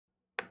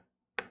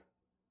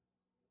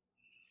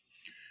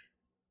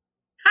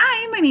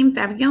my name is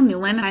Abigail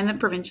Newland. I'm the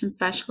Prevention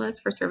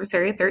Specialist for Service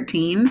Area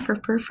 13 for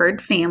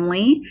Preferred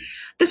Family.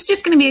 This is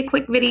just going to be a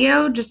quick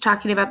video just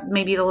talking about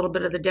maybe a little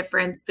bit of the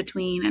difference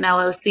between an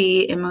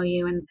LOC,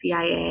 MOU, and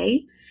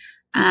CIA,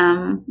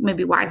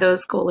 maybe why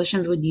those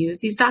coalitions would use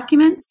these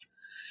documents.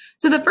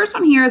 So the first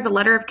one here is a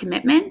letter of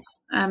commitment.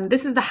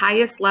 This is the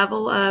highest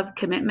level of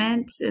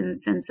commitment in the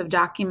sense of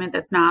document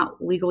that's not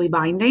legally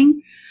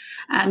binding.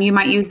 You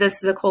might use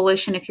this as a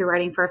coalition if you're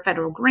writing for a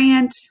federal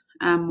grant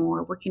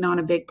or working on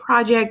a big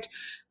project.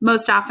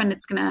 Most often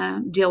it's going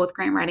to deal with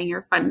grant writing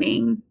or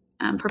funding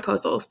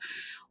proposals.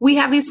 We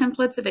have these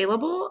templates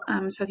available.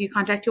 So if you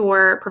contact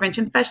your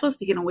prevention specialist,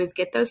 we can always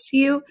get those to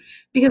you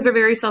because they're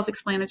very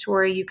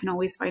self-explanatory. You can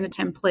always find a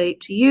template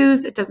to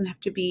use. It doesn't have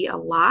to be a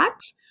lot.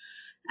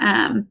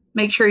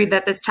 Make sure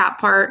that this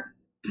top part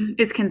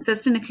is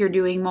consistent if you're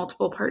doing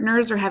multiple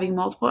partners or having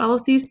multiple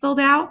LOCs filled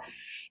out.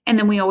 And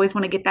then we always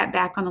want to get that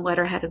back on the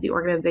letterhead of the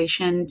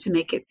organization to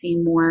make it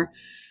seem more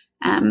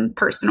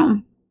personal.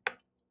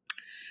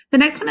 The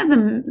next one is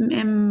a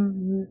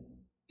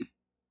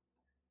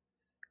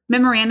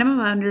memorandum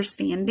of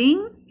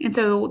understanding. And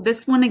so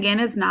this one,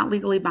 again, is not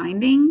legally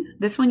binding.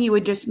 This one you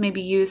would just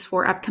maybe use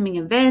for upcoming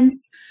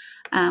events.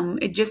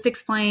 It just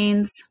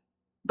explains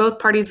both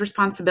parties'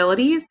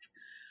 responsibilities,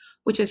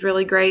 which is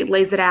really great,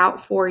 lays it out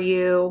for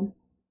you.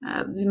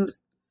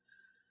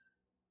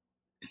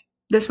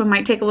 This one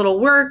might take a little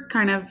work,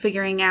 kind of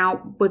figuring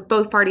out with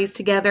both parties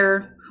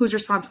together who's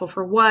responsible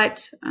for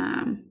what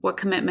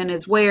commitment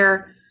is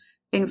where,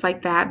 things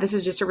like that. This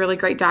is just a really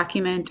great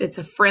document. It's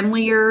a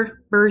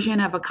friendlier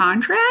version of a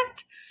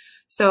contract,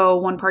 so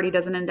one party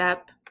doesn't end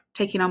up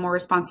taking on more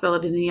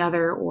responsibility than the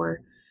other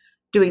or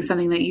doing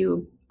something that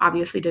you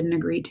obviously didn't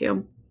agree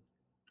to.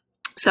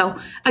 So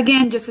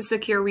again, just to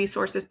secure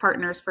resources,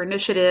 partners for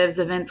initiatives,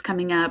 events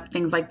coming up,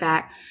 things like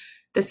that.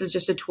 This is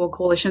just a tool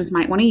coalitions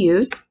might want to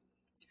use.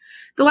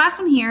 The last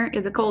one here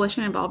is a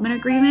coalition involvement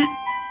agreement.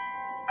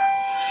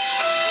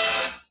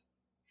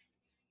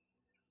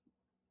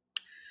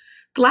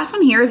 The last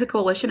one here is a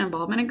coalition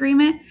involvement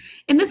agreement.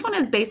 And this one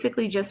is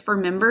basically just for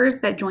members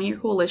that join your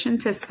coalition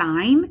to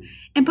sign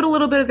and put a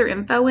little bit of their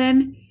info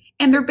in.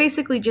 And they're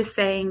basically just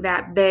saying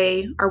that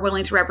they are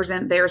willing to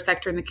represent their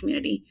sector in the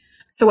community.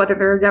 So whether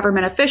they're a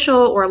government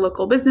official or a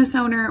local business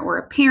owner or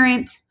a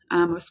parent,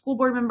 a school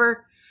board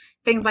member,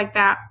 things like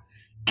that.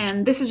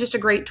 And this is just a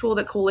great tool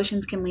that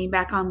coalitions can lean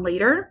back on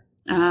later.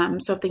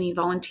 So if they need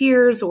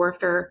volunteers or if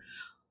they're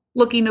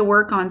looking to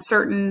work on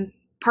certain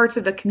parts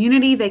of the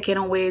community, they can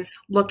always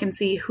look and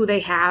see who they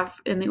have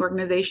in the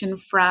organization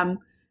from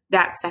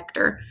that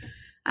sector,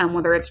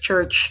 whether it's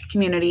church,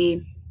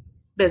 community,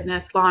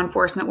 business, law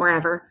enforcement,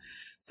 wherever.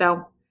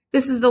 So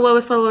this is the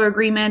lowest level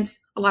agreement.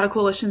 A lot of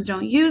coalitions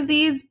don't use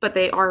these, but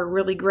they are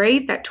really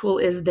great. That tool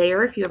is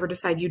there if you ever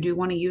decide you do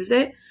want to use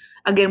it.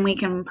 Again, we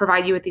can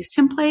provide you with these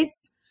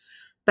templates.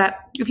 But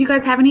if you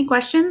guys have any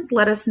questions,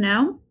 let us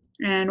know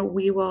and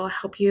we will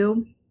help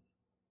you.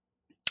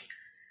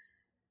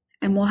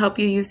 And we'll help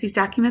you use these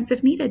documents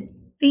if needed.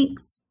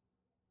 Thanks.